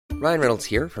Ryan Reynolds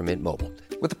here from Mint Mobile.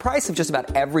 With the price of just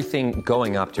about everything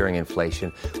going up during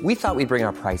inflation, we thought we'd bring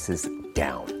our prices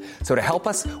down. So to help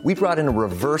us, we brought in a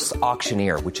reverse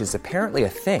auctioneer, which is apparently a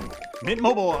thing. Mint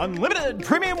Mobile Unlimited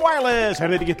Premium Wireless. How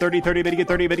to get 30, 30, bit to get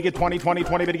 30, bit to get 20, 20,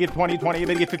 20, bit to get 20, 20,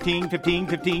 bit to get 15, 15,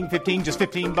 15, 15, just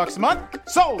 $15 a month?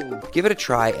 Sold! Give it a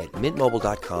try at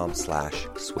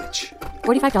mintmobile.com/switch.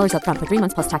 $45 up front for 3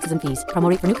 months plus taxes and fees. Promo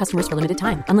rate for new customers for limited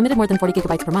time. Unlimited more than 40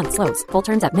 gigabytes per month. Slows full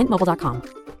terms at mintmobile.com.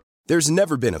 There's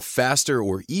never been a faster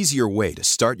or easier way to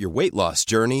start your weight loss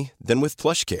journey than with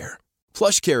PlushCare.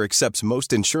 PlushCare accepts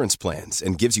most insurance plans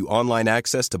and gives you online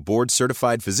access to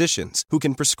board-certified physicians who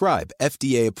can prescribe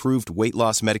FDA-approved weight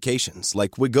loss medications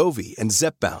like Wegovy and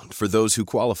Zepbound for those who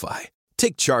qualify.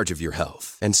 Take charge of your health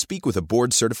and speak with a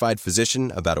board-certified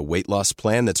physician about a weight loss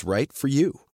plan that's right for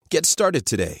you. Get started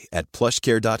today at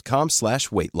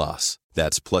plushcare.com/weightloss.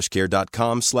 That's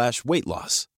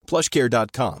plushcare.com/weightloss.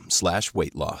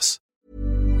 plushcare.com/weightloss.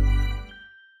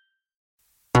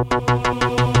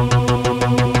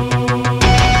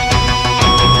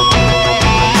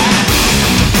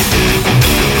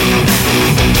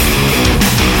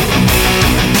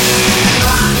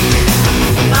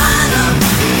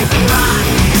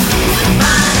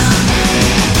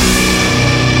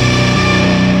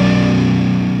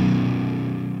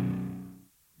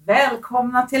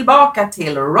 Välkomna tillbaka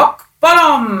till Rock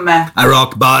Bottom.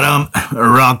 Rock bottom,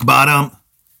 rock bottom.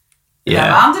 Det var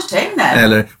Anders Tegner.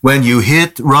 Eller when you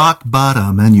hit rock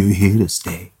bottom and you here to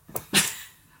stay.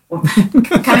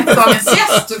 Kan inte dagens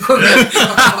gäst sjunga?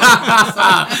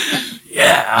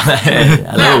 Yeah,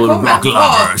 hello rock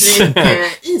lovers.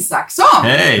 Patrik Isaksson.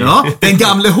 Hej. Ja, den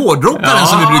gamle hårdrockaren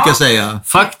som vi brukar säga.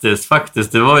 Faktiskt.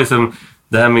 Det var ju som...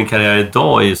 Det här min karriär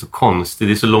idag är ju så konstigt.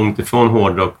 Det är så långt ifrån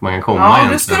hårdrock man kan komma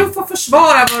egentligen. Nu ska du få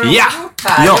försvara vad du har gjort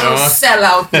här. Ja. Sell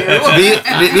out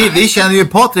Vi känner ju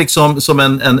Patrik som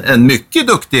en mycket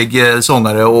duktig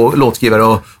sångare och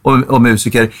låtskrivare och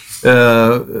musiker.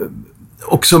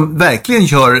 Och som verkligen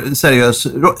gör seriös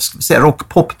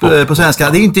rockpop på svenska.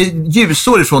 Det är inte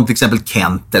ljusår ifrån till exempel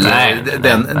Kent eller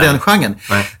den genren.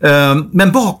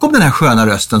 Men bakom den här sköna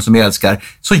rösten som jag älskar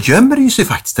så gömmer det ju sig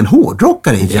faktiskt en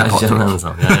hårdrockare i det.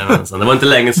 Jajamensan. Det var inte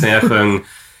länge sedan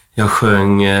jag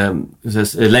sjöng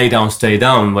Lay Down, Stay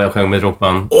Down vad jag sjöng med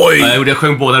rockband. Oj! Jag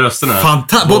sjöng båda rösterna.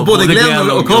 Både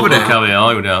Glenn och cover det.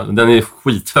 Ja, gjorde jag. Den är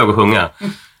skithög att sjunga.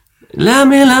 Let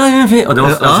me lie. Och det var,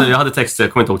 alltså, jag hade texter,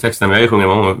 jag kommer inte ihåg texten, men jag sjunger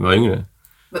när jag var yngre.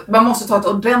 Man måste ta ett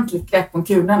ordentligt grepp om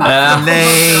kulorna.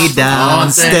 Lay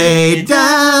down, stay down.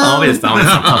 Ja visst, det är en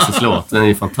fantastisk låt. Den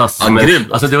är fantastisk. Ja, men,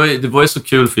 alltså, det var ju så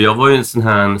kul för jag var ju en sån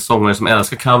här sångare som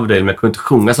älskar Coverdale, men jag kunde inte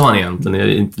sjunga som han egentligen. Jag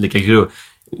är inte lika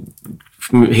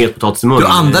helt potatis i munnen. Du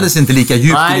andades inte lika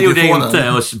djupt. Nej, jag gjorde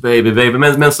inte. Och baby.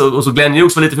 Men så Glenn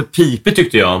Hughes var lite för pipig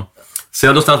tyckte jag. Så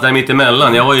jag då stannade där mitt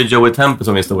emellan. Jag var ju Joey Temple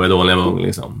som min stora idol när jag var ung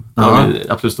liksom. Det var min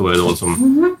absolut stora idol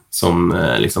som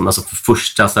liksom, alltså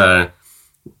första så här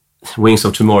Wings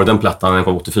of Tomorrow, den plattan den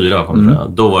kom 84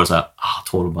 då var det så här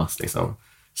torrbast liksom.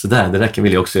 Så där, det räcker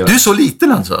vill jag också göra. Du är så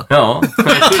liten alltså? Ja,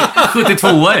 72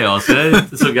 är jag, så jag är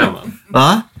inte så gammal.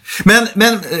 Ja. Men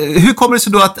hur kommer det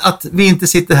sig då att vi inte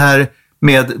sitter här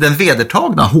med den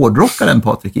vedertagna hårdrockaren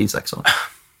Patrik Isaksson?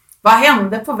 Vad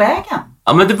hände på vägen?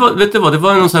 Ja, men det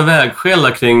var någon sån här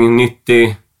vägskälla kring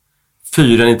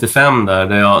 94-95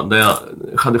 där jag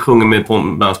hade sjungit med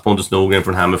Pontus Norgren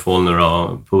från Hammerfall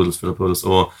och Puls.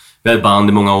 Och vi hade ett band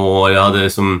i många år. Jag hade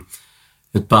som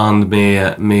ett band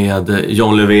med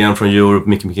John Löfven från Europe,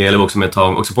 Micke Michele var också med ett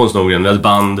tag, också Pontus Norgren. Vi hade ett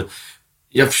band.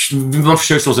 Man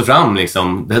försökte slå sig fram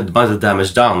liksom. Det hette bandet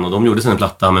Damage Done och de gjorde sen en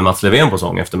platta med Mats Löfven på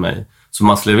sång efter mig. Så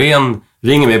Mats Löfven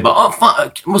ringer mig och bara, fan,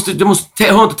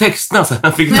 jag har inte texterna. Så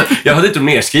jag hade inte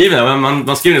nedskrivna, men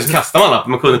man skriver ner så kastar man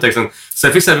lappen, man kunde texten. Så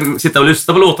jag fick sitta och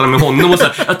lyssna på låtarna med honom och så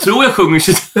här, jag tror jag sjunger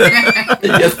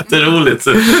jätteroligt.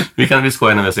 Så vi kan visst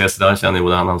skoja när vi ses, där känner jag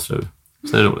både han och hans fru.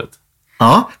 Så det är roligt.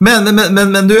 Ja,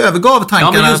 men du övergav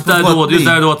tankarna. Ja, men just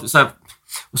där då så här,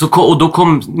 och då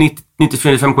kom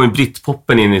 94-95 kom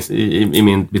Britpoppen in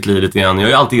i mitt liv lite grann. Jag har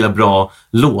ju alltid gillat bra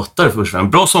låtar först.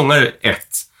 Bra sångare 1.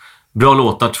 Bra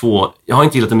låtar 2. Jag har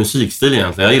inte gillat en musikstil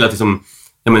egentligen. Jag har gillat liksom,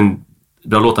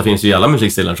 bra låtar finns ju i alla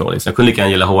musikstilar tror jag. Jag kunde lika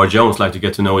gärna gilla Howard Jones, Like to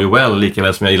Get to Know You Well, lika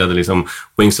väl som jag gillade liksom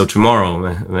Wings of Tomorrow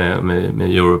med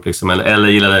Europe liksom. Eller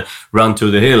gillade Run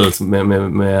to the Hills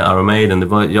med Iron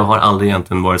Maiden. Jag har aldrig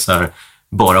egentligen varit så här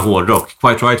bara hårdrock.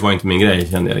 Quite Right var inte min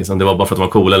grej kände jag liksom. Det var bara för att de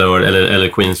var cool eller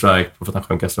Queen Strike för att han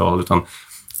sjöng kastral, utan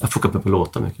jag fokuserade på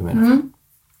låtar mycket mer.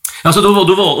 Alltså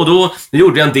då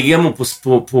gjorde jag en demo på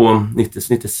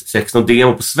 96 och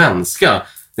demo på svenska där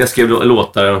jag skrev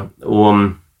låtar, och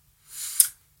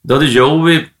då hade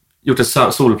Joey gjort en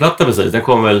solplatta precis. Den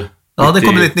kom väl Ja, den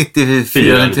kom lite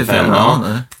 94, 95. Ja.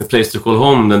 The Place to Call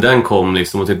Home, den kom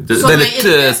liksom. Och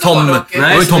väldigt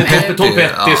Tom Petty.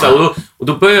 Ja. Och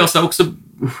då började jag så också...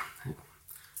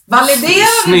 Validerade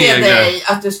det dig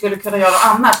att du skulle kunna göra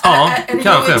annat? Ja, är det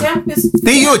kanske. Joey Tempest?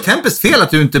 Det är Joey Tempest fel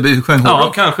att du inte sjöng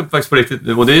hårdrock. Ja, kanske faktiskt på riktigt.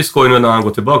 Och det är ju skoj nu när han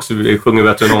går tillbaka så vi sjunger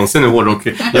bättre än någonsin i hårdrock.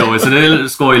 Ja, så det är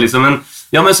skoj liksom. Men,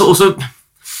 ja, men så, och så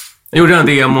jag gjorde den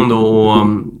demon då och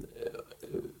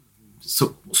så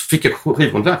fick jag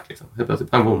skivkontrakt liksom. Helt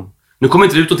plötsligt, pang bom. Nu kom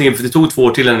inte det ut någonting, för det tog 2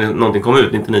 år till när någonting kom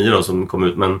ut. 99 då som kom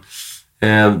ut, men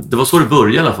det var så det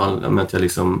började i alla fall, med att jag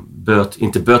liksom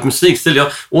inte böt musikstil.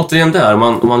 Återigen där,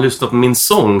 om man lyssnar på min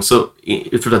sång så,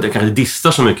 för att jag kanske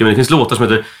distar så mycket, men det finns låtar som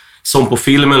heter som på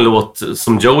filmen, en låt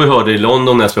som Joey hörde i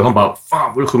London när jag spelade. Han bara,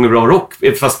 fan vad du sjunger bra rock,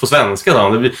 fast på svenska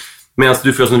då. Medan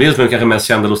du för oss som vill, som är kanske mest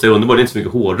kända hos dig Underbar, det är inte så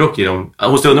mycket hårdrock i dem.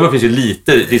 Hos dig Underbar finns ju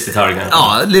lite disgitarr kanske.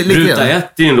 Ja, lite. Ruta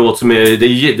 1 är ju en låt som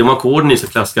är, de ackorden i så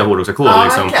klassiska hårdrocksackord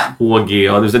liksom. HG,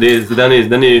 ja,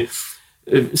 den är ju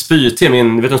Spyte,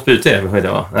 vet du om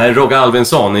Spyte? Nej, Rogge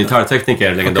Alvinsson,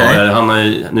 gitarrtekniker, legendar. Okay. Han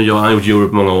har gjort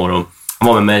Europe många år och han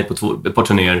var med mig på ett par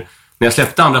turnéer. När jag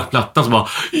släppte andra plattan så bara,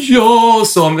 ja,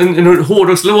 som en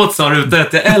hårdrockslåt sa Ruta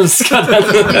 1, jag älskar den.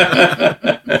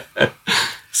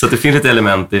 Så det finns ett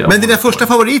element i... Men dina första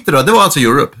favoriter då? Det var alltså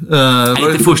Europe?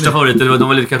 Nej, inte första favoriter.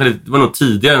 Det var nog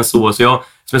tidigare än så. Så jag,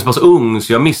 som är så pass ung,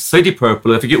 så jag missade Deep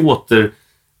Purple. Jag fick ju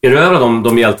återerövra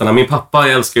de hjältarna. Min pappa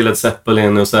älskar ju Led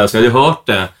Zeppelin och så här, så jag hade hört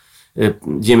det.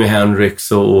 Jimi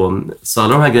Hendrix och så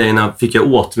alla de här grejerna fick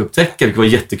jag återupptäcka, vilket var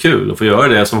jättekul att få göra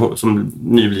det som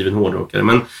nybliven hårdrockare.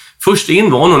 Men först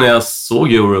in var nog när jag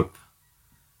såg Europe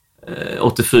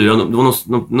 84. Det var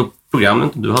något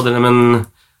program du hade det, men...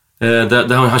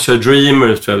 Där han körde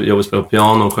Dreamer, tror jag spelade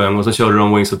piano och sjöng, och sen körde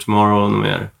de Wings of Tomorrow och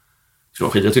mer.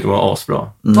 Jag tyckte det var asbra.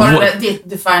 Var det ditt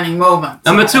defining moment?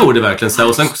 Ja, men jag tror det verkligen så.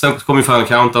 Och sen kom ju Final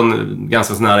Countdown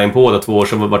ganska så nära in på det, 2 år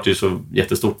sedan var det ju så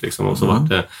jättestort liksom, och så var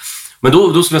det. Men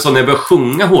då som jag sa, när jag började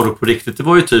sjunga hårdrock på riktigt, det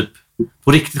var ju typ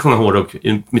på riktigt sjunga hårdrock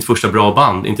i mitt första bra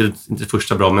band, inte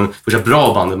första bra, men första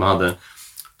bra bandet man hade.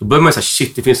 Då började man ju säga,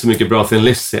 shit, det finns så mycket bra Thin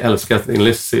Lizzy, jag älskar Thin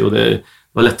Lizzy, och det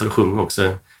var lättare att sjunga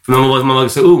också. För man var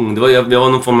så ung. Jag var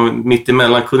någon form av mitt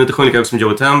emellan. Kunde inte sjunga lika högt som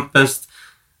Joey Tempest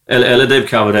eller Dave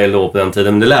Coverdale då på den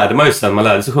tiden. Men det lärde man ju sen. Man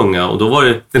lärde sig sjunga. Och då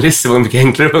var det Lizzy var mycket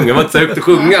enklare att sjunga. Det var inte så högt att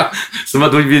sjunga. Så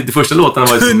de första låtarna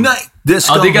var ju... Nej, det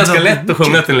är ganska lätt att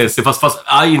sjunga till Lizzy. Fast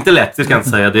inte lätt, det ska jag inte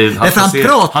säga. Det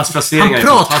är hans fraseringar.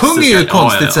 Han pratsjunger ju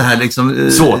konstigt så här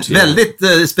liksom. Svårt.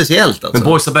 Väldigt speciellt alltså. Men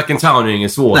Boys Are Back in Town är ju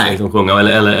inget svårt liksom, att sjunga.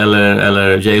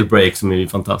 Eller Jailbreak som är ju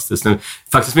fantastiskt.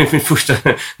 Faktiskt min första...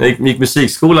 När jag gick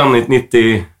musikskolan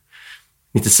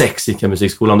 96 gick jag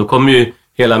musikskolan. Då kom ju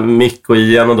hela Mick och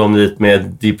Ian och de dit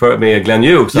med Glenn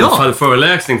Hughes. Ja. Fall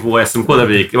föreläsning på SMK där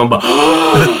vi gick. Man bara...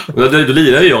 Då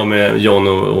lirade jag med John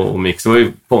och Mick. Så det var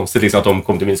ju konstigt liksom, att de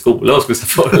kom till min skola och skulle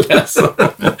föreläsa.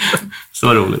 Så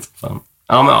var roligt. Fan.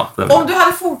 Ja, men, ja, om du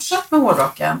hade fortsatt med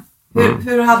hårdrocken,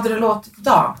 hur hade det låtit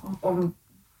idag?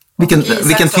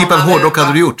 Vilken typ av hårdrock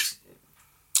hade du gjort?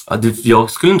 Ja, jag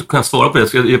skulle inte kunna svara på det.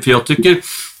 För jag tycker...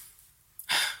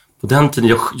 På den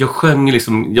tiden, jag sjöng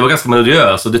liksom... Jag var ganska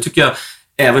melodiös, och det tycker jag...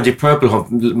 Även Deep Purple har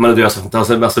melodiösa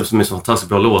fantastiska, som är så fantastiskt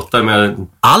bra låtar. Men...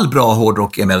 All bra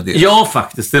hårdrock är melodiös. Ja,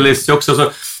 kan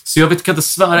också. Så jag kan inte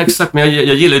svära exakt, men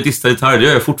jag gillar ju distade gitarrer. Det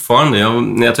gör jag fortfarande.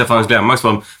 När jag träffade Hans Glenmark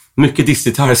så var mycket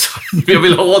distgitarrer, så jag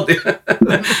vill ha det.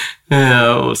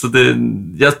 Så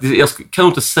jag kan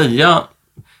inte säga...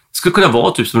 Det skulle kunna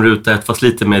vara typ som Ruta 1, fast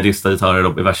lite mer distade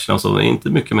gitarrer i verserna och så. Inte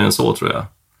mycket mer än så, tror jag.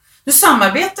 Du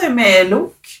samarbetar ju med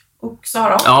Luke och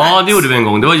Sara. Ja, det gjorde vi en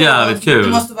gång. Det var jävligt kul. Det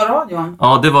måste vara radion.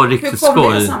 Ja, det var riktigt skoj. Hur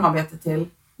kom det samarbetet till?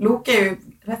 Luke är ju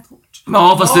rätt hårt.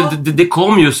 Ja, fast det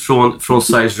kom just från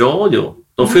Sveriges Radio.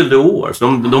 De fyllde år. Så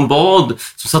de bad,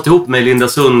 som satt ihop med Linda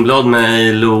Sundblad,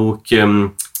 med Luke...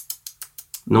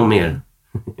 Något mer.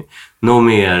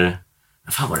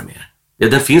 Vad fan var det mer? Ja,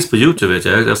 den finns på YouTube, vet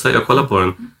jag. Jag kollar på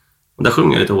den. Och där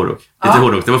sjunger jag lite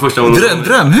hårdrock. Det var första gången.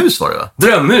 Drömhus var det, va?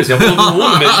 Drömhus, jag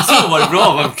så var det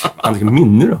bra. Vilken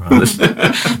minne då.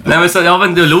 Nej, men så,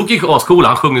 Luke gick ascool.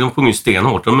 De sjunger ju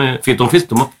stenhårt. De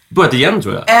har börjat igen,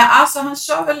 tror jag. Alltså, han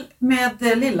kör väl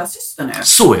med lilla syster nu?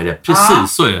 Så är det,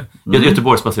 precis så är det.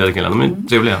 Göteborgsbaserade killar, de är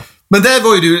trevliga. Men där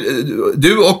var ju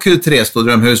du och Therese på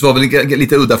Drömhus var väl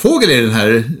lite udda fågel i den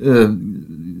här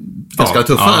ganska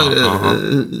tuffa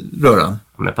röran.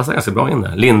 Men det passar ganska bra in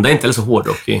där. Linda är inte heller så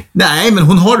hårdrockig. Nej, men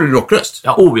hon har ju rockröst.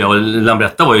 Ja,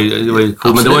 Lambretta var ju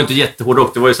cool, men det var ju inte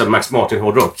jättehårdrock. Det var ju så här Max Martin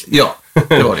hårdrock. Ja,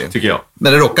 det var det. Tycker jag.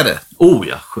 Men det rockade.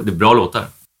 Det är bra låtar.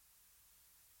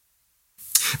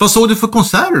 Vad såg du för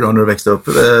konserter då när du växte upp?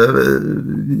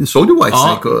 Såg du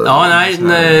Whitesnake?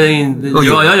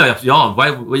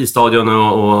 I Stadion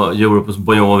och Europe och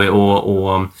Bon Jovi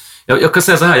och jag kan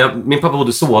säga så här, min pappa bodde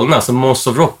i Solna, så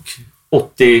Monsters of Rock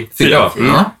 84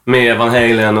 med Van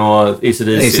Halen och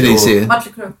AC/DC och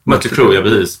Mötley Crüe, ja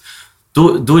precis.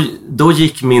 Då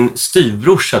gick min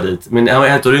styvbrorsa dit, men han var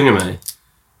ett år yngre än mig.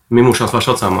 Min morsa och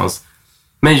farsa tillsammans.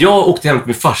 Men jag åkte hem till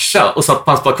min farsa och satt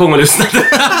på hans balkong och lyssnade.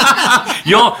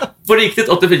 Jag, på riktigt,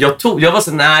 jag var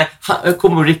så nej, jag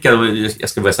kom och Rickard och jag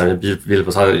ska börja säga bild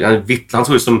på han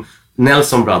såg ut som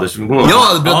Nelson Brothers.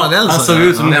 Nelson. Han såg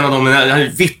ut som en av dem, han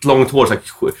hade vitt långt hår.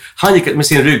 Han gick med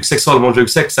sin ryggsäck, Salomon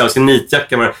ryggsäck och sin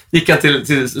nitjacka. Gick han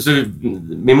till så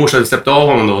min morsa släppte av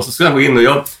honom då, så skulle han gå in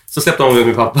och så släppte han av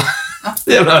min pappa.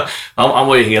 Han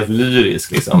var ju helt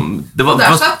lyrisk liksom.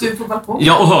 Där satt du på balkongen.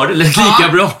 Ja, och hörde lika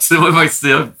bra. Så det var ju faktiskt,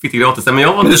 jag fick det gratis.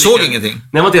 Men du såg ingenting? Nej,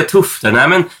 jag var inte tuff där.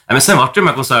 Nej, men sen var det de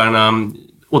här konserterna.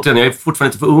 Återigen, jag är fortfarande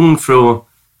inte för ung för att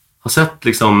ha sett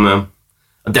liksom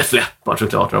Def Leppard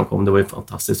såklart när de kom. Det var ju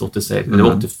fantastiskt, 86. Det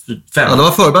var 85. Ja, det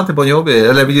var förband till Bon Jovi.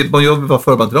 Eller Bon Jovi var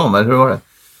förband till dem, eller hur var det?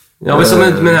 Ja,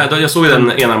 men jag såg ju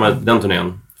den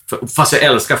turnén. Fast jag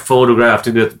älskar Photograph,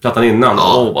 tyckte du plattan innan.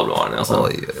 Vad bra den är. Alltså.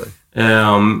 Oj.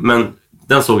 Men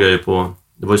den såg jag ju på,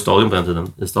 det var ju Stadion på den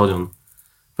tiden, i Stadion.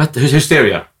 Vad hette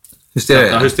Hysteria.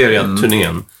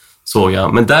 Hysteria-turnén såg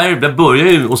jag. Men där började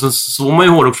ju, och så såg man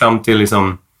ju hårdrock fram till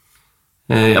liksom,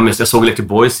 jag såg Electric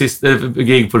Boys sist,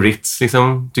 gig på Ritz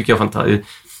liksom, tycker jag fantastiskt.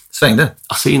 Svängde?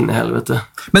 Alltså in i helvete.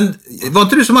 Men var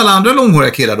inte du som alla andra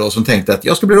långhåriga killar då som tänkte att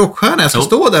jag ska bli rockstjärna, jag ska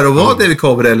stå där och vara David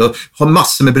Coverdale och ha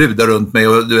massor med brudar runt mig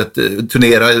och du vet,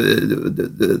 turnera?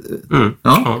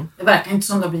 Ja. Det verkar inte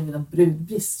som det har blivit en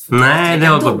brudbrist. Nej, det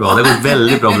har gått bra. Det har gått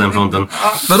väldigt bra på den fronten.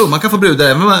 Vadå, man kan få brudar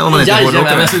även om man inte är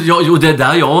hårdrockare? Det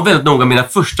där, jag var väldigt noga. Mina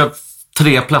första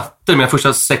 3 plattor, mina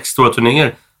första 6 stora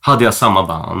turnéer hade jag samma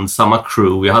band, samma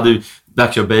crew. Jag hade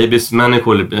Black Your Babies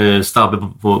människor, Stabbe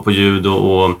på ljud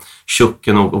och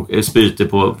Chucken och Spyte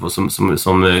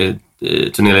som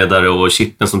turnéledare och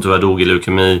Chippen som tyvärr dog i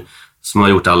leukemi, som har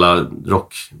gjort alla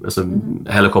rock, alltså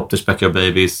Helicopters, Black Your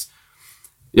Babies.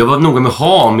 Jag var noga med att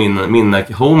ha mina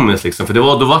homies liksom, för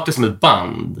då var det som ett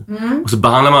band. Och så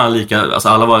behandlar man lika, alltså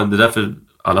det är därför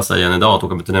alla säger än idag att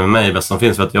åka på turné med mig är bäst som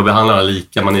finns, för att jag behandlar alla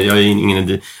lika. Jag är ingen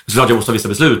idé. Såklart jag måste ha vissa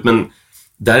beslut, men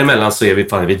däremellan så är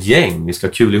vi ett gäng. Vi ska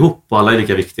ha kul ihop och alla är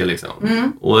lika viktiga liksom.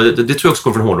 Och det tror jag också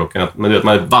kommer från hårdrocken, att man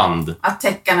är ett band. Att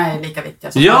täckarna är lika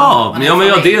viktiga som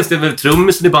dels är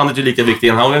trummisen i bandet är lika viktig.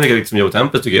 En Howlin är lika viktig som Joe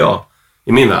Tempest, tycker jag.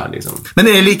 I min värld liksom. Men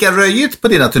är det lika röjigt på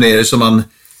dina turnéer som man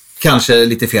kanske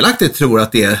lite felaktigt tror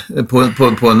att det är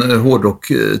på en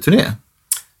hårdrock-turné?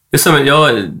 Det är som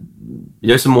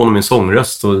jag är så mån om min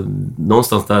sångröst, och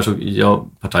någonstans där så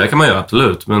Partaja kan man göra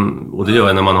absolut, och det gör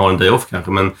jag när man har en day off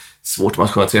kanske, men svårt att man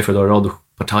ska ha 3-4 dagar i rad och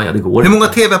Partaja, det går. Hur många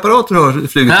tv-apparater har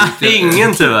flugit ut?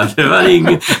 Ingen tyvärr,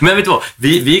 ingen. Men vet du vad,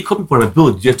 vi kom på det med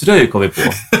budgetröj, kom vi på.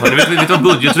 Vet du vad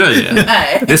budgetröj är?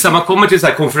 Nej. Det är så man kommer till så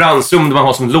här konferensrum där man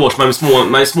har som loge,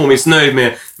 man är småmissnöjd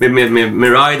med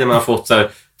riden man har fått så här.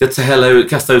 Det så hälla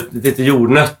kasta ut lite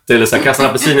jordnöt eller så här, kasta en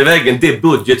apelsin i väggen, det är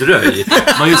budgetröj.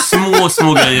 Man gör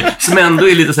små grejer som ändå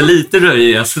är lite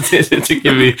röjiga, så det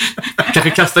tycker vi. Kanske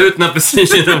kasta ut en apelsin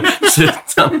genom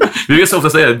slutan. Vi vill så ofta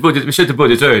säga vi kör inte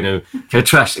budgetröj nu.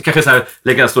 Kanske så här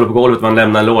lägga stolen på golvet och man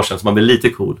lämnar logen så man blir lite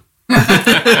cool.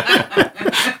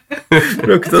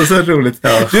 Fruktansvärt roligt.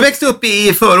 Ja. Du växte upp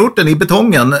i förorten, i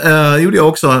Betongen. Gjorde jag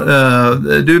också.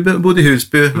 Du bodde i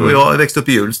Husby och jag växte upp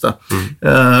i Hjulsta.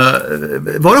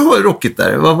 Var det rockigt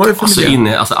där? Vad var det för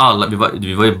miljö? Alla,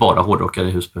 vi var ju bara hårdrockare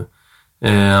i Husby.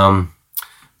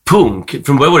 Punk.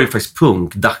 Från början var det faktiskt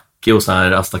punk, Dacke och så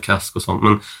här Asta Kask och sånt.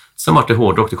 Men sen var det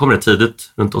hårdrock. Det kom rätt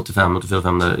tidigt, runt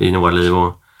 85 där i våra liv.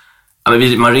 Och,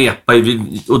 man repar ju,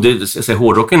 och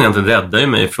hårdrocken egentligen räddade ju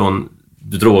mig från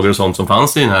droger och sånt som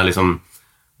fanns i den här liksom,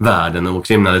 världen, och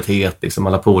kriminalitet, liksom,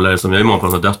 alla polare som jag är många på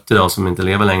som har dött idag, som inte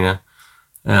lever längre,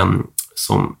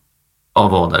 som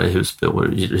var där i Husby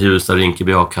och Hjulsta,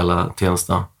 Rinkeby, Akalla,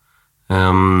 Tensta.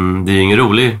 Det är ingen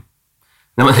rolig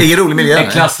miljö.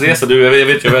 En klassresa, jag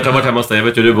vet jag har varit hemma hos dig, jag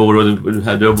vet hur du bor och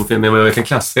du har bott med, vilken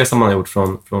klassresa man har gjort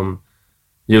från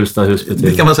Hjulsta, Husby till.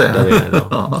 Det kan man säga.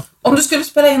 Om du skulle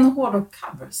spela in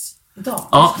hårdrock-covers idag.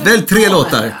 Ja, välj 3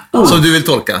 låtar som du vill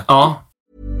tolka. Ja.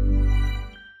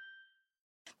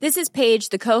 This is Paige,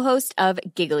 the co-host of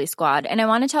Giggly Squad, and I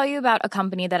want to tell you about a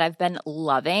company that I've been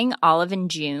loving, Olive &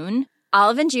 June.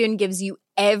 Olive & June gives you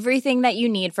everything that you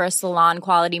need for a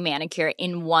salon-quality manicure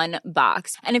in one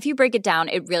box. And if you break it down,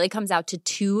 it really comes out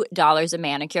to $2 a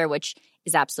manicure, which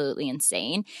is absolutely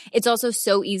insane. It's also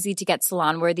so easy to get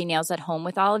salon-worthy nails at home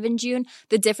with Olive & June.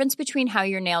 The difference between how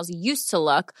your nails used to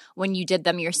look when you did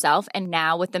them yourself and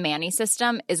now with the Mani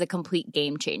system is a complete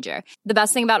game changer. The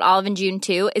best thing about Olive & June,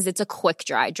 too, is it's a quick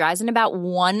dry. Dries in about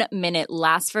 1 minute,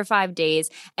 lasts for 5 days,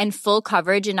 and full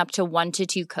coverage in up to 1 to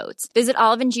 2 coats. Visit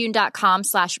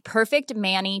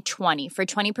oliveandjune.com/perfectmani20 for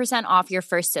 20% off your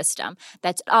first system.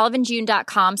 That's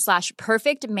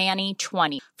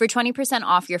oliveandjune.com/perfectmani20 for 20%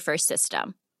 off your first system.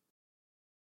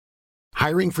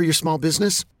 Hiring for your small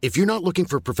business? If you're not looking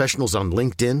for professionals on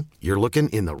LinkedIn, you're looking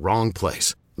in the wrong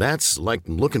place. That's like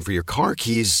looking for your car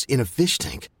keys in a fish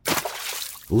tank.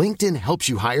 LinkedIn helps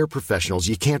you hire professionals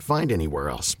you can't find anywhere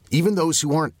else, even those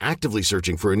who aren't actively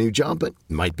searching for a new job but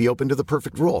might be open to the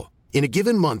perfect role. In a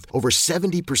given month, over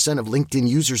 70% of LinkedIn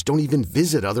users don't even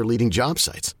visit other leading job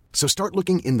sites. So start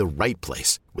looking in the right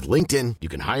place. With LinkedIn, you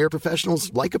can hire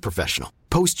professionals like a professional.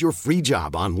 Post your free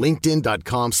job on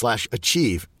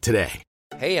linkedin.com/achieve today.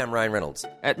 Hey, I'm Ryan Reynolds.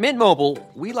 At Mint Mobile,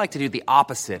 we like to do the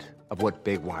opposite of what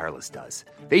Big Wireless does.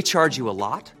 They charge you a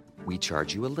lot. We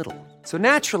charge you a little. So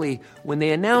naturally, when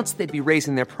they announced they'd be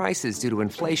raising their prices due to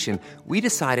inflation, we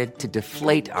decided to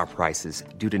deflate our prices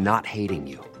due to not hating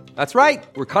you. That's right.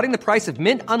 We're cutting the price of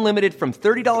Mint Unlimited from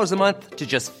 $30 a month to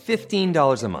just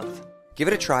 $15 a month. Give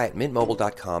it a try at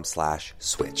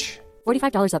mintmobile.com/switch.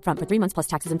 $45 up front for 3 months plus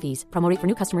taxes and fees. Promo rate for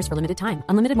new customers for limited time.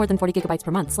 Unlimited more than 40 gigabytes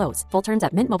per month. Slows full terms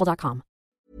at mintmobile.com.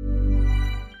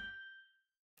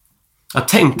 Jag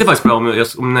tänkte faktiskt på det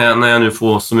när jag nu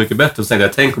får Så mycket bättre, så tänkte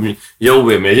jag, tänk om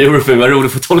Joey med Eurofilm, vad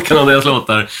roligt för tolka någon av deras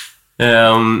låtar.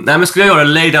 Nej, men skulle jag göra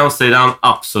Lay Down, Stay Down?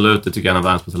 Absolut, det tycker jag är en av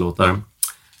världens bästa låtar.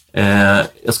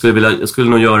 Jag skulle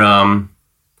nog göra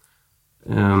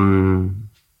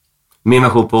min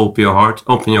version på Open Your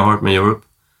Heart med Europe.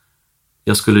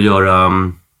 Jag skulle göra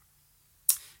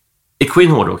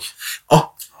Queen hårdrock.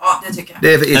 Ja, det tycker jag.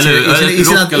 Det är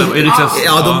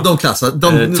de klassar.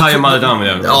 Tie Your Mother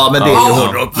Down. Ja, men det är ju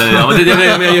hårdrock. Jag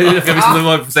visste inte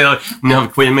vad jag säga. Ni har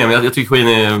Queen med, men jag tycker Queen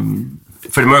är...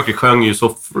 Freddie Mercury sjöng ju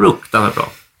så fruktansvärt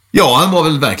bra. Ja, han var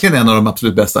väl verkligen en av de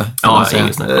absolut bästa. Ja,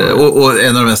 och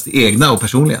en av de mest egna och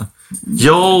personliga.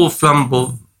 Ja,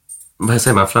 vad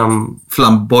säger man?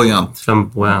 Flamboyant,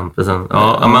 precis.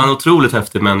 Ja, men han är otroligt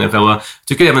häftig människa. Och jag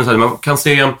tycker även så här, man kan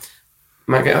se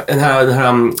den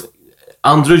här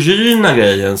androgyna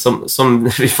grejen som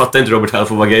vi fattar inte Robert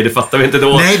Halford var gay, det fattar vi inte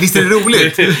då. Nej, visst är det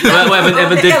roligt. Och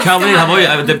även Dave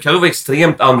Covey var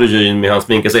extremt androgyn med hans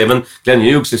sminka, så även Glenn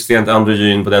Hughes extremt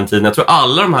androgyn på den tiden. Jag tror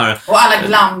alla de här... Och alla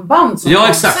glamband som kom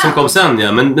exakt, sen. som kom sen,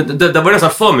 ja. Men det var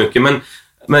nästan för mycket,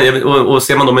 och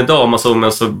ser man dem idag, man såg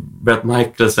med Bret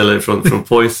Michaels eller från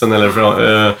Poison eller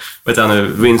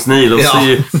från Vince Neil,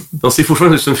 de ser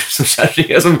fortfarande ut som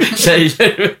kärringar, som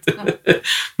tjejer.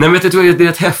 Nej, men jag tror att det är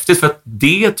rätt häftigt, för att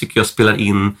det tycker jag spelar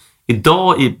in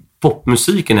idag i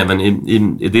popmusiken, även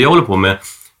i det jag håller på med.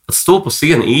 Att stå på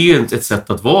scen är ju ett sätt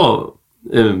att vara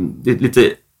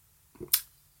lite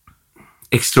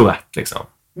extrovert liksom.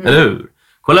 Eller hur?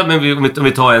 Kolla, men om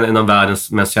vi tar en av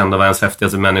världens mest kända, världens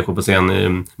häftigaste människor på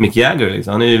scen, Mick Jagger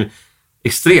liksom. Han är ju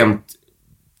extremt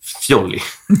fjollig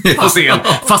på scen,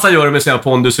 fast han gör det med sina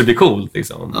pondus och blir coolt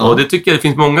liksom. Och det tycker jag det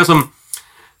finns många som...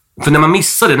 För när man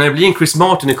missar det, när det blir en Chris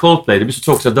Martin i Coldplay, det blir så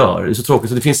tråkigt att jag dör. Det är så tråkigt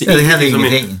så det finns det händer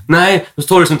ingenting. Nej,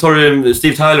 så tar du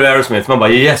Steve Tyler och Aerosmith, man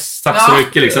bara yes, tack så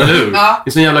mycket liksom, eller hur? Ja. Det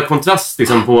är så en jävla kontrast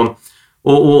liksom på...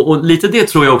 Och lite det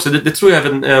tror jag också, det tror jag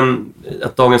även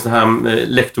att dagens den här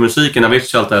elektromusiken,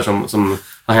 allt det här som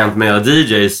har hänt med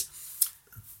DJs,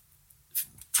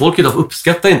 folk idag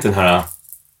uppskattar inte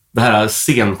det här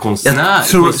scenkonstnären. Jag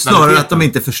tror snarare att de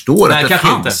inte förstår att det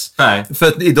fanns. Nej. För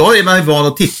att idag är man van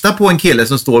att titta på en kille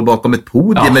som står bakom ett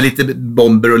podium med lite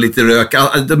bomber och lite rök.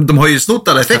 De har ju snott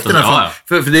alla effekterna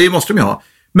för det måste de ju ha.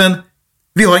 Men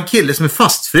vi har en kille som är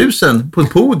fastfrusen på ett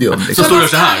podium. Liksom. Så står det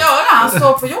så här. Han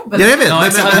står på jobbet. Ja, jag vet. Han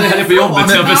är på jobbet,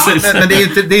 men det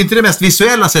är inte det mest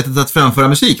visuella sättet att framföra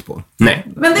musik på. Nej.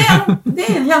 Men det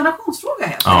är en generationsfråga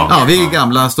helt enkelt. Ja, vi är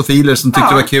gamla stofiler som tyckte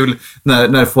det var kul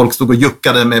när folk stod och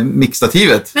juckade med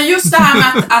mixstativet. Men just det här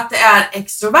med att det är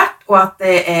extrovert och att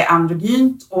det är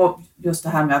androgynt, och just det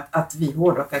här med att vi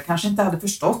hårdrockare kanske inte hade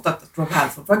förstått att Rob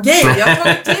Halford var gay. Vi har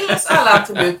tagit till oss alla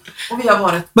attribut och vi har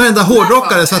varit... Varenda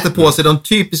hårdrockare satte på sig de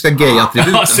typiska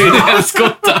gay-attributen. Ja, så är det en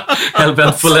skotta.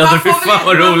 Helvete på länder, fy fan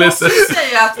vad roligt. Man måste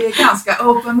säga att vi är ganska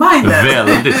open-minded.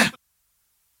 Väldigt.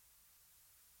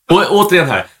 Och återigen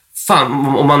här, fan,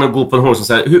 om man går på en hård som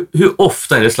säger, hur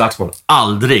ofta är det slagsmål?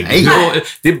 Aldrig. Nej.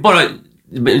 Det är bara...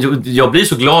 jag blir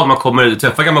så glad när man kommer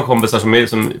träffa gamla kompisar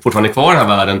som fortfarande är kvar i den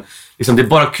här världen. Liksom, det är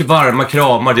bara varma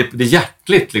kramar, det är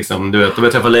hjärtligt liksom. Du vet, om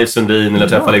jag träffar Leif Sundin eller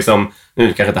träffar liksom, nu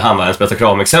kanske inte han var ens bästa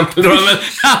kramexempel då,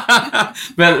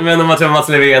 men om man träffar Mats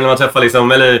Levén, när man träffar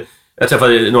liksom, eller jag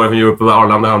träffade några från Europe och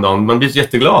Arlanda häromdagen, man blir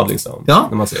jätteglad liksom. Ja,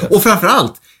 när man ser det. Och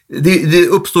framförallt det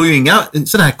uppstår ju inga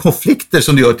sådana här konflikter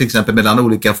som det gör till exempel mellan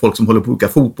olika folk som håller på olika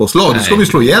fotbollslag. Då ska de ju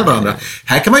slå ihjäl varandra.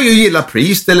 Här kan man ju gilla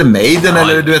Priest eller Maiden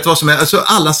eller du vet vad som är. Alltså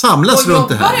alla samlas runt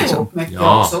det här. Och jobbar mycket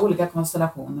också, olika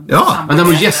konstellationer. Ja. Men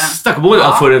de gäster, kommer ihåg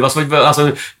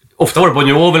alltså, ofta var det på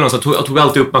New Ovel och så tog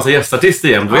alltid upp massa gästartister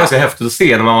igen. Det var ganska häftigt att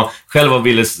se när man själv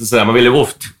ville sådär, man ville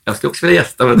ofta, jag ska också vilja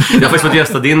gästa, men jag har faktiskt fått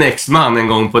gästa din exman en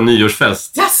gång på en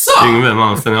nyårsfest. Jaså? Yngve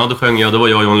Malmsten, då sjöng jag, då var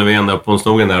jag och John Levén där på en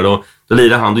snogen där, då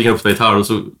lirade han, då gick han upp på gitarr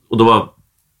och då var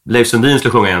Leif Sundin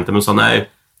skulle sjunga egentligen, men sa nej,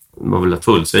 man var väl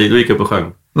full, så då gick jag upp och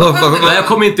sjöng. Men jag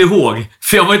kommer inte ihåg,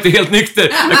 för jag var inte helt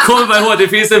nykter. Jag kommer bara ihåg, det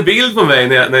finns en bild på mig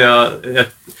när jag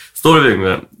står vid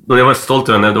Yngve, då jag var stolt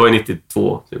över henne, det var ju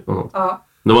 92 typ, något sånt. Ja.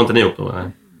 Då var inte ni upp då?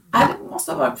 Nej, det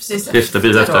måste ha varit precis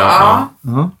efter.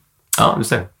 Ja, du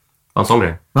ser. En sån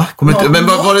grej. Va? Kommer inte, men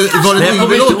var det en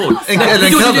Yngve-låt? Eller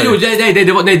en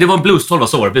cover? Nej, det var en blues-tolva,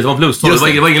 så det var en blues-tolva.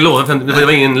 Det var ingen låt. Det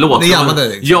var ingen låt.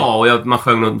 Ja, och man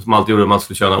sjöng som alltid gjorde, man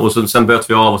skulle köra. Och sen böt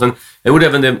vi av. Och sen, jag gjorde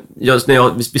även det,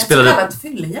 vi spelade... Jag spelade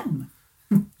fyllejämn.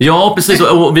 Ja, precis.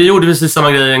 Och vi gjorde precis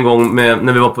samma grej en gång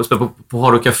när vi var på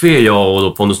Hard Rock Café, jag och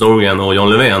då Pontus Norgren och John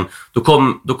Levén.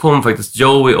 Då kom faktiskt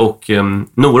Joey och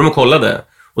Norum och kollade.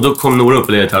 Och då kom Norum upp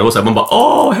och lirade här och så här, man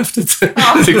bara, häftigt.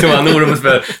 Tyckte man, Norum och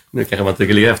spelade. Nu kanske man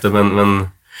tycker lika efter, men...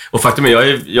 Och faktum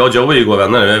är, jag och Joey är ju goda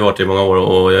vänner. Vi har varit i många år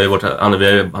och han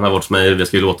har varit hos mig, vi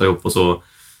ska ju låta ihop och så.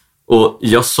 Och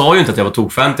jag sa ju inte att jag var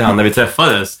tokfan till han när vi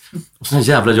träffades. Och så den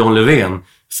jävla John Levén.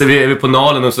 Så vi är på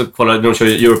Nalen och så kollar när de kör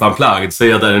Europe Unplugged, så är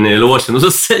jag där nere i logen och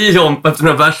så säger John efter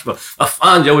några vers bara, vad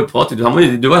fan Joey Patrik,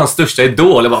 du var hans största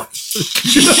idol. Jag bara,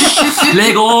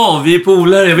 lägg av, vi är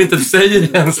polare, jag vill inte att du säger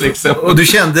det ens liksom. Och du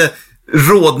kände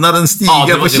rodnaden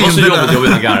stiga på kinderna. Det var så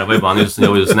jobbigt, han garvade bara, han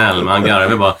är ju snäll, men han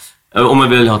garvade bara, om man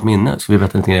vill ha ett minne så vi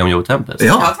berätta lite grann om Joey Tempest.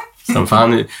 Ja. För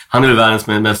han är ju världens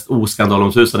mest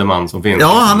oskandalomsusade man som finns.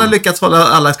 Ja, han har lyckats hålla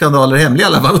alla skandaler hemliga i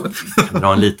alla fall. Jag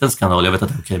drar en liten skandal, jag vet att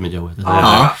det är okej med Joey.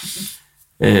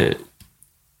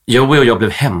 Joey och jag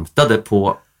blev hämtade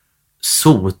på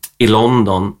Sot i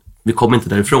London. Vi kom inte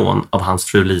därifrån av hans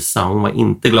fru Lisa. Hon var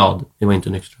inte glad, vi var inte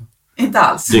nyktra. Inte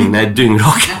alls.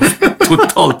 Dyngrak.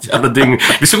 Totalt jävla dyng.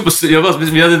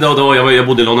 Jag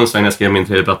bodde i London så jag skrev min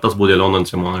tredje platta, så bodde jag i London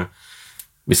 3 månader.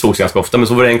 Vi sågs ganska ofta, men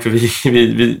så var det enkelt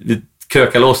vi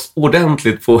kökade loss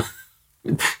ordentligt på...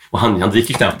 Och han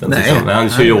dricker knappt den. Han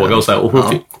kör yoga och så här. Och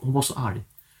hon var så arg.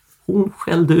 Hon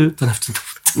skällde ut den efter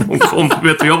när hon kom.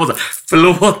 Vet du, jag var så här,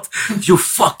 förlåt. You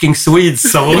fucking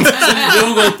Swedes, sa hon.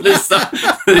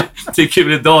 Det är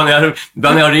kul idag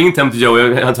när jag har ringt hem till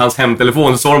Joey, hans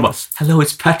hemtelefon, så sa hon bara, hello,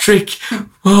 it's Patrick.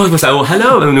 Och jag så här,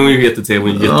 hello. Men hon är ju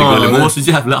jättetrevlig, hon är jättegullig. Hon var så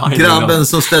jävla arg. Grabben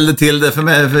som ställde till det för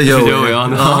mig, för Joey.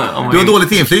 Du har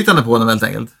dåligt inflytande på honom helt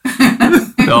enkelt.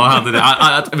 Ja, jag hade det.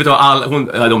 Vet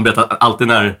du, de berättade alltid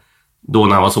när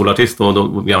han var solartist och då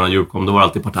gamla Europe kom, då var det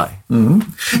alltid partaj.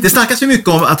 Det snackas ju mycket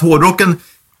om att hårdrocken,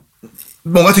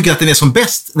 många tycker att den är som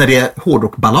bäst när det är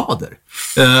hårdrockballader.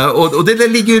 Och det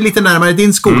ligger ju lite närmare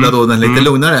din skola då, den är lite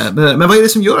lugnare. Men vad är det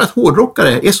som gör att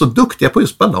hårdrockare är så duktiga på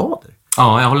just ballader?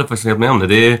 Ja, jag håller faktiskt helt med om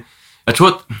det. Jag tror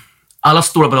att alla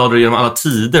stora ballader genom alla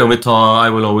tider, om vi tar I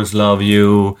Will Always Love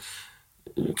You,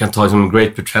 vi kan ta liksom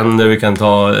Great Pretender, vi kan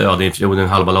ta, det är en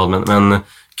halv ballad, men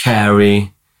Carrie.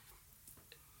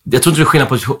 Jag tror inte det är skillnad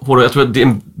på hårdrock. Jag tror att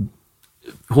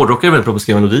hårdrockare är väldigt bra på att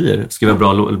skriva melodier, skriva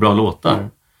bra låtar.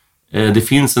 Det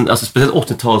finns speciellt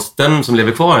 80-talsstäm som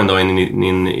lever kvar en dag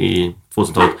in i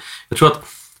 2000-talet. Jag tror att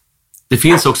det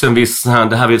finns också en viss här,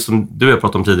 det här som du har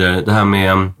pratat om tidigare, det här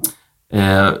med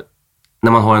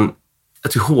när man har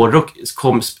jag tror hårdrock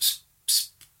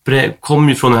kom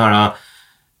ju från den här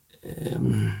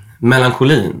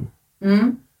melankolin.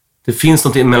 Det finns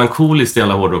något melankoliskt i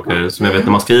alla hårdrockare som jag vet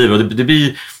när man skriver, och det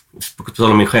blir, på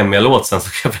tal om min skämmiga låt sen, så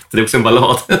kan jag berätta, det är också en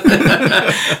ballad.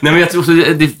 Nej, men jag tror också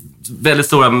det är väldigt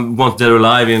stora Want Dead or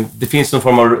Alive, det finns någon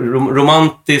form av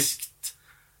romantiskt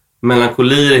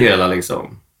melankoli i hela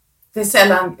liksom. Det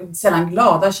är sällan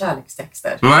glada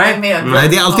kärlekstexter. Nej,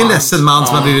 det är alltid ledsen man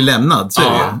som har blivit lämnad. Så är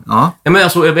det ju. Ja, men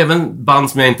alltså, även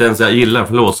band som jag inte ens gillar,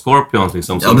 förlåt, Scorpions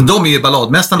liksom. Ja, men de är ju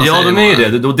balladmästarna. Ja, de är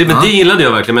ju det. Men det gillade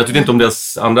jag verkligen, men jag tyckte inte om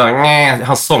deras andra...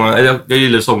 hans sång, jag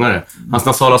gillar sångare. Hans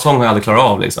nasala sång har jag aldrig klarat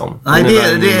av liksom. Nej,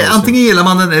 det är antingen gillar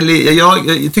man den eller...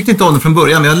 Jag tyckte inte om den från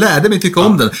början, men jag lärde mig tycka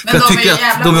om den. Men de är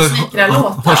jävla snickra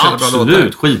låtar.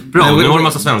 Absolut, skitbra. Nu har de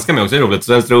massa svenskar med också, det är roligt.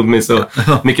 Svensk Rubmis och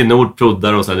Micke Nord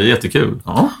proddar och så, det är jättekul.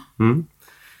 Ja.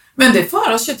 Men det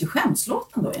för oss ju till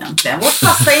skämslåten då egentligen. Vårt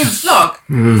fasta inslag.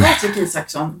 Patrik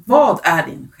Isaksson, vad är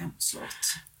din skämslåt?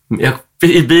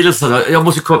 I bilen så jag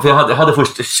måste kolla, för jag hade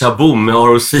först Shaboom med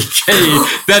R.O.C.K.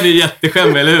 Den är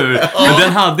jätteskämmig, eller hur? Men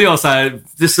den hade jag så här,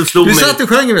 det slog mig. Du satt och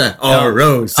sjöng med det?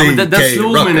 R.O.C.K. Ja, den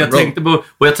slog mig när jag tänkte på,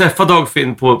 och jag träffade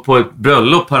Dagfinn på ett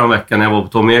bröllop här om veckan när jag var på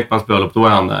Tom Ekmans bröllop, då var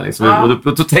han där liksom.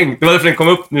 Och då tänkte jag, varför den kom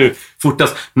upp nu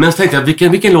fortast. Men så tänkte jag,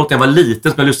 vilken låt när jag var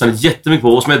liten som jag lyssnade jättemycket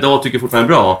på och som jag idag tycker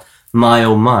fortfarande är bra. My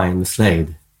Oh Mine med Slade.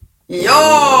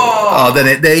 Ja! Ja,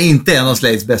 det är inte en av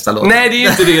Slades bästa låtar. Nej, det är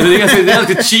inte det. Det är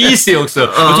lite cheesy också. Jag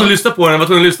var tvungen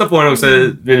att lyssna på den också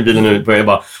i bilen nu. Jag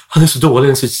bara, han är så dålig,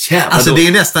 den är så jävla alltså, dålig. det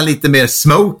är nästan lite mer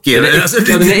smoky. Den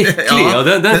är äcklig. Ja.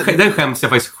 Den skäms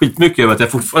jag faktiskt skitmycket över att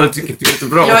jag fortfarande tycker det är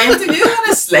bra. Jag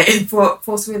intervjuade Slade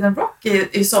på Sweden Rock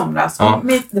i somras. Ja.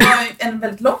 Det var en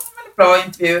väldigt lång, väldigt bra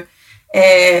intervju.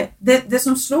 Det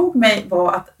som slog mig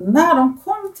var att när de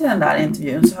kom till den där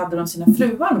intervjun så hade de sina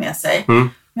fruar med sig.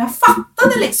 Men jag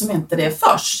fattade liksom inte det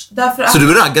först. Därför att, så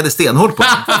du raggade stenhårt på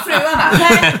fruarna?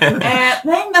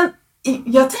 Nej, men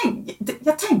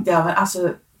jag tänkte alltså,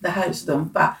 det här är så dumt.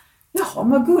 Bara, jaha,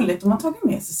 vad gulligt, de har tagit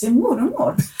med sig sin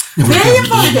mormor. Grejen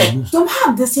var det, de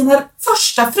hade sina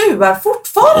första fruar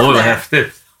fortfarande. Vad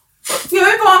häftigt. För jag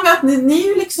är van med att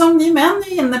ni män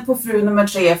är inne på fru nummer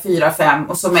 3, 4, 5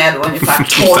 och som är då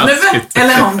ungefär 12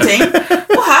 eller någonting.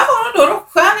 Och här var det då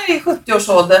rockstjärnor i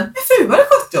 70-årsåldern med fruar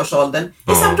i 70-årsåldern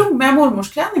i så här dommiga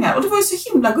mormorsklänningar. Och det var ju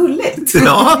så himla gulligt.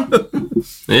 Ja.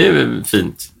 Det är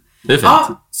fint. Det är fint.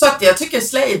 Ja, så att jag tycker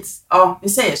Slade, vi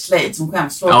säger Slade som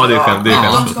skämslåt. Ja, det är skämt.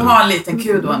 De ska ha en liten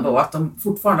kul då ändå att de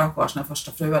fortfarande har kvar sina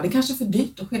första fruar. Det är kanske för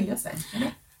dyrt att skilja sig.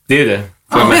 Eller? Det är det.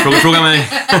 Fråga mig.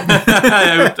 Jag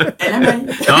har gjort det. Eller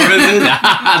mig. Ja, precis.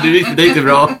 Det är inte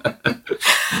bra.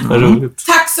 Vad roligt.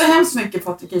 Tack så hemskt mycket,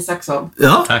 Patrik Isaksson.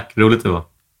 Ja. Tack, roligt det var.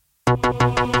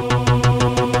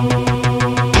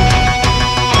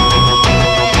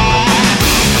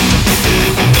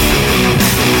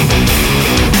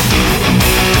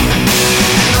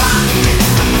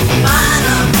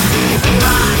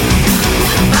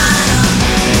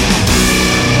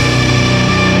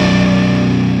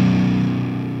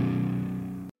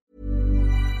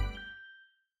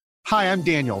 Hi, I'm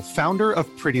Daniel, founder of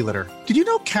Pretty Litter. Did you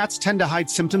know cats tend to hide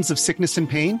symptoms of sickness and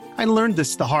pain? I learned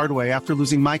this the hard way after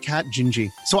losing my cat, Gingy.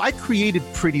 So I created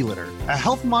Pretty Litter, a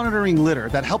health monitoring litter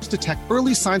that helps detect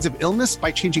early signs of illness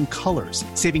by changing colors,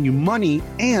 saving you money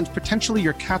and potentially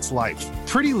your cat's life.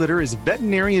 Pretty Litter is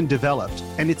veterinarian developed,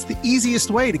 and it's the easiest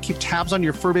way to keep tabs on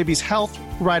your fur baby's health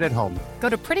right at home. Go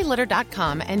to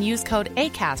prettylitter.com and use code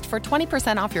ACAST for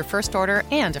 20% off your first order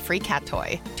and a free cat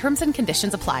toy. Terms and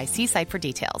conditions apply. See site for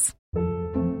details.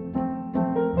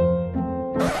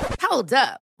 Hold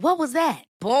up. What was that?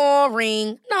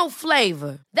 Boring. No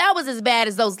flavor. That was as bad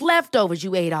as those leftovers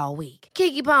you ate all week.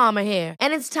 Keke Palmer here,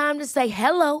 and it's time to say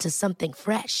hello to something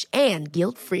fresh and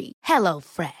guilt-free. Hello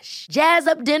Fresh. Jazz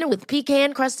up dinner with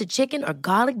pecan-crusted chicken or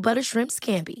garlic butter shrimp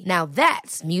scampi. Now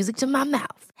that's music to my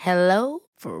mouth. Hello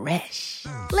Fresh.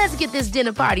 Let's get this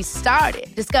dinner party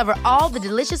started. Discover all the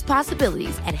delicious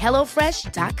possibilities at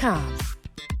HelloFresh.com.